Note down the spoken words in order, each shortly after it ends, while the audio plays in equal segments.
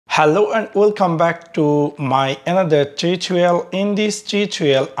Hello and welcome back to my another tutorial. In this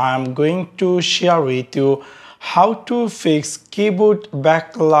tutorial I am going to share with you how to fix keyboard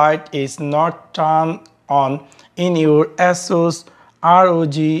backlight is not turned on in your Asus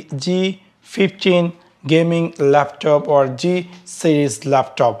ROG G15 gaming laptop or G series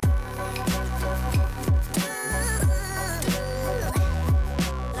laptop.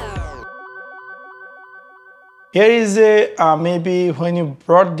 Here is a maybe when you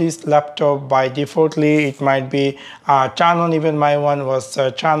brought this laptop by defaultly it might be turned on. Even my one was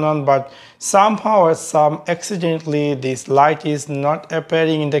turned on, but somehow or some accidentally this light is not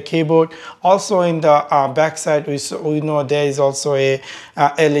appearing in the keyboard. Also in the back side we know there is also a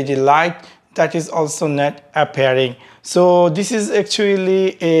LED light that is also not appearing. So this is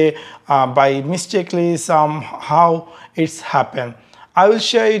actually a by mistakenly somehow it's happened. I will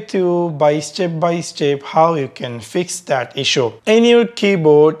share with you by step how you can fix that issue. In your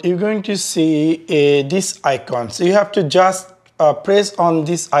keyboard, you're going to see this icon. So you have to just press on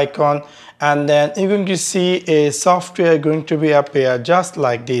this icon, and then you're going to see a software going to be appear just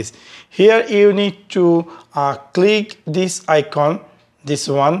like this. Here you need to click this icon, this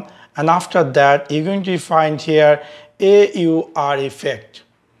one, and after that you're going to find here AUR effect.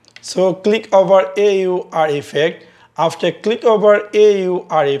 So click over AUR effect. After click over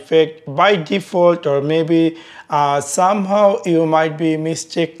AUR effect, by default or maybe somehow you might be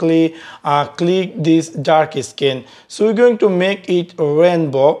mistakenly click this dark skin. So we're going to make it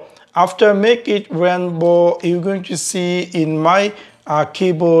rainbow. After make it rainbow, you're going to see in my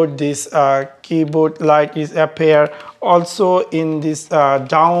keyboard this keyboard light is appear. Also in this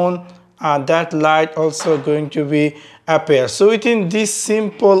down that light also going to be appear. So within this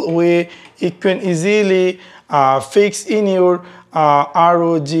simple way you can easily fix in your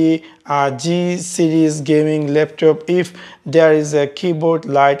ROG G series gaming laptop if there is a keyboard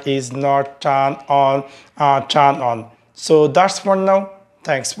light is not turned on. So that's for now.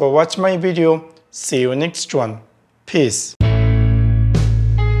 Thanks for watching my video. See you next one. Peace.